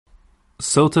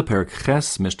Sotah Perik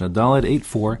Ches, Mishnah Daled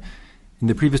 8.4. In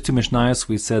the previous two Mishnayos,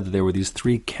 we said that there were these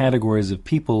three categories of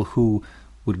people who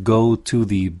would go to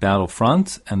the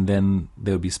battlefront, and then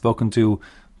they would be spoken to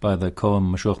by the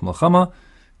Kohen Mashuach Melchama,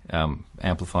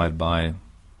 amplified by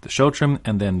the Shotrim,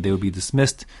 and then they would be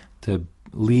dismissed to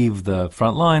leave the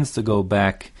front lines to go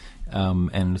back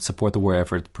and support the war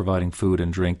effort, providing food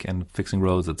and drink and fixing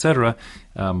roads, etc.,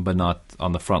 but not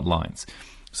on the front lines.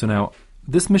 So now,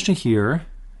 this Mishnah here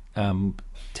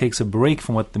takes a break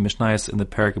from what the Mishnayos in the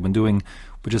Parak have been doing,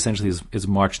 which essentially is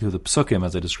marching through the Psukim,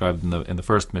 as I described in the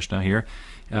first Mishnah here,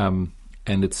 and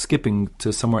it's skipping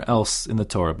to somewhere else in the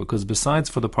Torah, because besides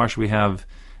for the parsha we have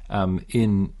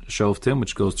in Shoftim,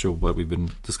 which goes through what we've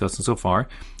been discussing so far,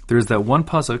 there is that one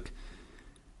pasuk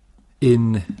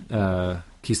in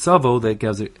Kisavo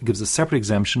that gives a separate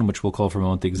exemption, which we'll call for a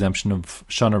moment the exemption of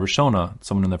Shana Rishona,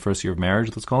 someone in their first year of marriage,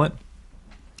 let's call it,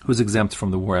 who's exempt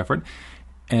from the war effort.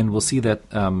 And we'll see that,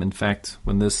 in fact,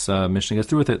 when this Mishnah gets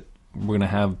through with it, we're going to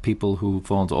have people who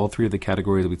fall into all three of the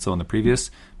categories that we saw in the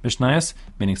previous Mishnayos,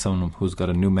 meaning someone who's got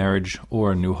a new marriage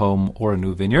or a new home or a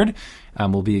new vineyard,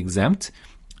 will be exempt.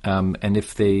 And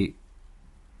if they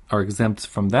are exempt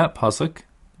from that pasuk,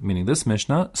 meaning this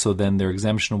Mishnah, so then their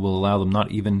exemption will allow them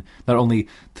not only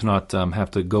to not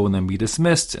have to go and then be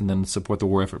dismissed and then support the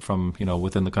war effort from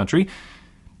within the country,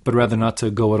 but rather not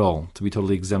to go at all, to be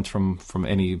totally exempt from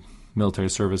any military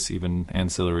service, even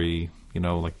ancillary,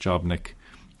 like jobnik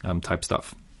type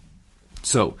stuff.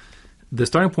 So the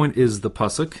starting point is the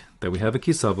pasuk that we have at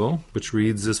Kisavo, which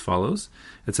reads as follows.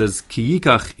 It says, Ki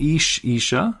yikach ish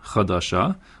isha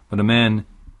chadasha, when a man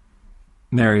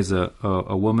marries a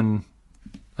woman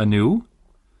anew,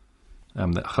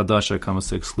 that chadasha comes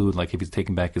to exclude, like if he's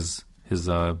taking back his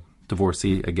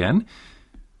divorcee again.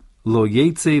 Lo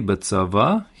yetze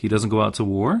betzava, he doesn't go out to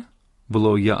war.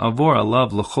 V'lo ya'avor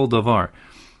alav l'chol davar,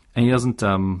 and he doesn't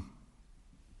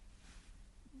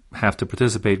have to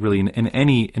participate really in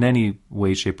any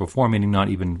way, shape, or form. Meaning, not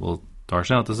even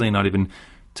darshan out to say, not even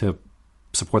to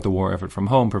support the war effort from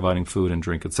home, providing food and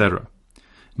drink, etc.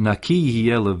 Naki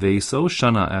hiye leveso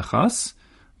shana echas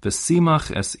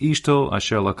v'simach es ishto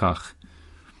asher lakach.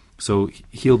 So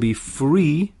he'll be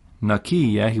free.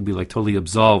 Naki, he'll be like totally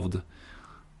absolved.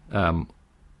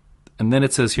 And then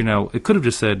it says here now, it could have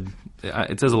just said,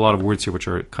 it says a lot of words here which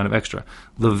are kind of extra.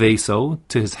 Leveso,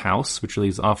 to his house, which really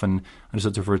is often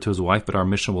understood to refer to his wife, but our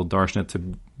Mishnah will darshan it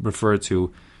to refer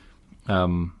to,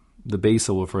 the beso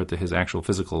will refer to his actual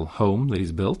physical home that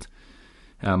he's built.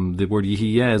 The word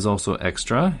yihiyeh is also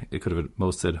extra. It could have at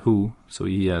most said who, so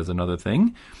yihiyeh is another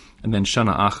thing. And then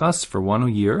shana achas, for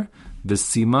 1 year.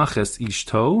 V'simach es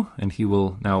ishto, and he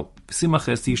will, now, v'simach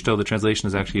es ishto, the translation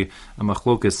is actually a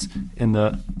machlokus in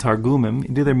the Targumim.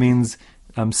 It either means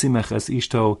simach es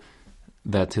ishto,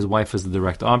 that his wife is the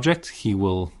direct object, he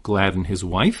will gladden his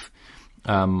wife,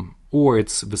 or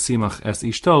it's v'simach es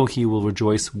ishto, he will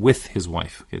rejoice with his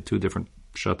wife. Okay, two different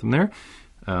shatim there.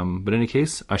 But in any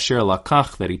case, asher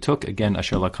lakach, that he took, again,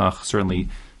 asher lakach, certainly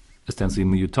ostensibly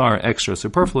miyutar, extra,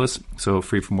 superfluous, so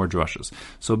free from more drushes.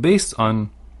 So based on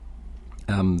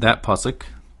that pasuk,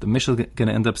 the Mishnah is going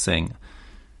to end up saying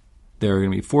there are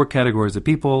going to be four categories of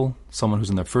people: someone who's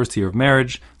in their first year of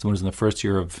marriage, someone who's in the first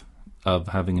year of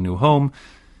having a new home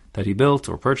that he built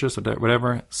or purchased or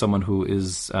whatever, someone who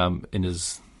is in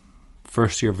his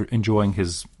first year of enjoying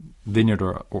his vineyard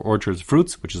or orchard's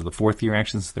fruits, which is the fourth year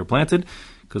actually since they're planted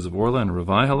because of Orla and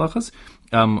Ravai halachas,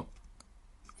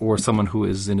 or someone who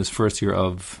is in his first year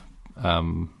of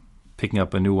picking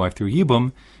up a new wife through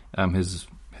Yibum,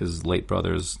 his late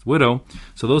brother's widow.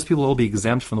 So those people will all be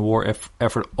exempt from the war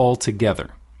effort altogether.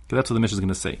 Okay, that's what the Mishnah is going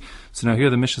to say. So now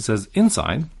here the Mishnah says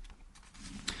inside,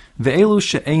 Ve'elu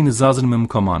she'ein zazin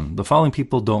mimkoman. The following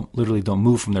people don't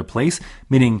move from their place,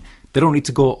 meaning they don't need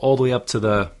to go all the way up to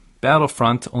the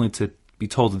battlefront only to be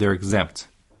told that they're exempt.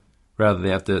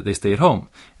 Rather, they stay at home,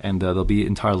 and they'll be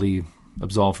entirely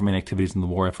absolved from any activities in the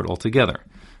war effort altogether.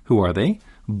 Who are they?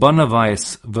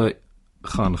 Banavais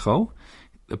v'chancho.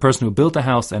 The person who built a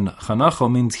house, and chanacho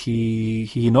means he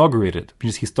inaugurated,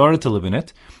 means he started to live in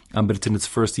it, but it's in its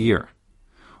first year.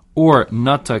 Or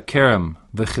nata kerem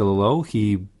v'chilalo,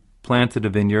 he planted a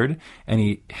vineyard and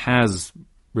he has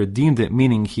redeemed it,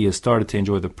 meaning he has started to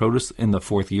enjoy the produce in the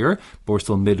fourth year, but we're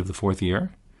still mid of the fourth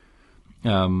year.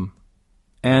 And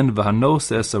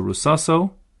v'hanos es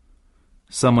arusaso,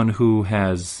 someone who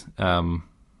has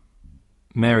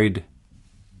married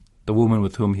the woman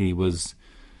with whom he was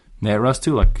ne'eras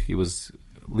to, like he was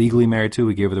legally married to.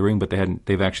 He gave her the ring, but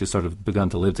they've actually begun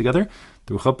to live together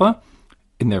through chuppah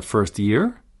in their first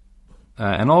year.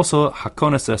 And also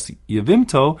hakonas es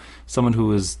yevimto, someone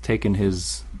who has taken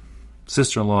his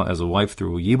sister-in-law as a wife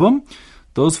through Yibum,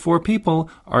 those 4 people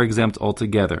are exempt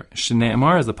altogether. Shnei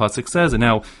Amar, as the pasuk says, and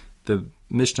now the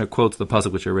Mishnah quotes the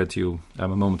pasuk which I read to you a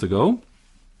moment ago.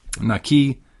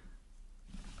 Naki,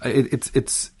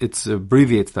 it's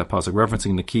abbreviates that pasuk,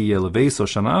 referencing Naki Leveso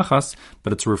Shana Achas,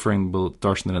 but it's referring to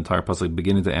darshan the entire pasuk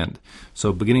beginning to end.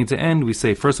 So beginning to end, we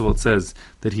say first of all it says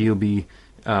that he'll be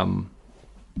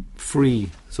free.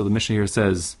 So the Mishnah here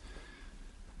says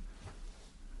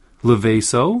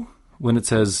Leveso. When it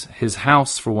says his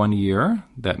house for 1 year,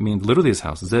 that means literally his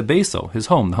house. Zebeso, his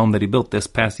home, the home that he built this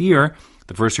past year.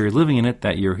 The first year he's living in it,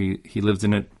 that year he lives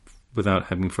in it without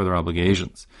having further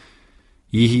obligations.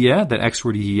 Yihiyeh, that X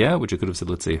word yihiyeh, which I could have said,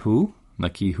 let's say hu,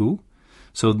 naki hu.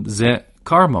 So ze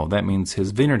karmo, that means his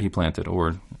vineyard he planted,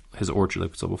 or his orchard,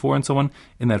 like we saw before, and so on,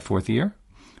 in that 4th year.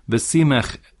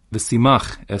 V'simach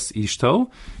es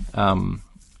ishto,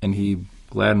 and he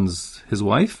gladdens his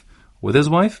wife, with his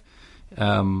wife.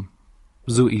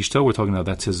 Zu ishto, we're talking about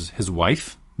that's his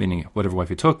wife, meaning whatever wife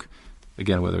he took.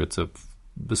 Again, whether it's a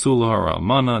Basula or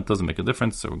Almana, it doesn't make a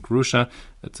difference, or Grusha,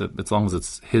 as long as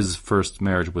it's his first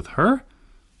marriage with her.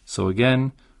 So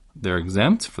again, they're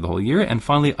exempt for the whole year. And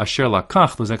finally, Asher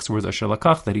Lakach, those extra words, Asher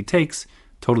Lakach, that he takes,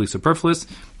 totally superfluous,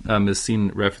 is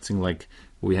seen referencing like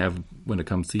we have when it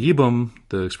comes to Yibum,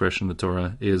 the expression in the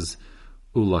Torah is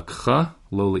Ulakcha,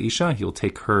 Lo Isha, he'll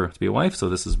take her to be a wife, so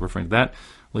this is referring to that.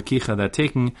 Lakicha, that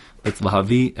taking, it's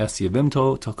Lahavi es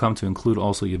Yevimto, to come to include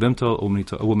also Yevimto,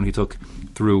 a woman he took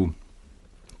through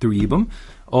Yibum.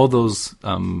 All those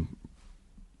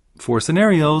 4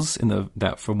 scenarios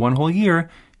that for 1 whole year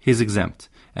he's exempt,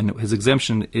 and his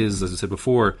exemption is, as I said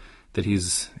before, that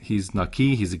he's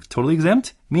naki, he's totally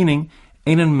exempt, meaning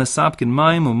einan mesapkin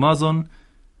mayim umazon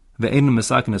ve'einan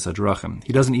mesakin es hadrachim.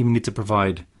 He doesn't even need to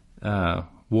provide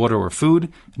water or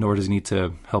food, nor does he need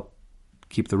to help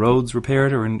keep the roads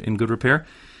repaired or in good repair.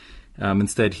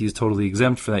 Instead, he's totally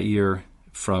exempt for that year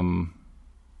from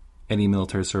any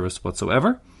military service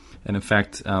whatsoever. And in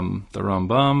fact, the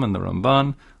Rambam and the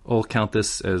Ramban all count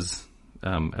this as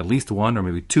at least 1 or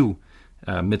maybe 2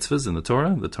 mitzvahs in the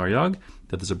Torah, the Taryag,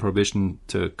 that there's a prohibition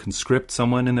to conscript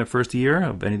someone in their first year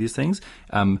of any of these things.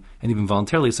 And even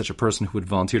voluntarily, such a person who would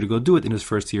volunteer to go do it in his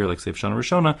first year, like say Shana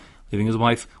Rishona, leaving his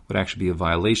wife, would actually be a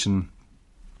violation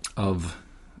of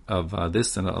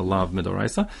this and a law of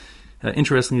Midoraisa.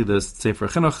 Interestingly, the Sefer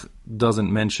Chinuch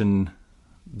doesn't mention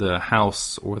the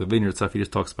house or the vineyard stuff. He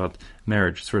just talks about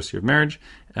marriage, his first year of marriage.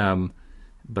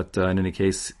 But in any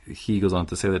case, he goes on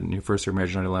to say that in your first year of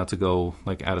marriage, you're not allowed to go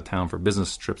like out of town for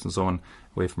business trips and so on,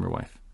 away from your wife.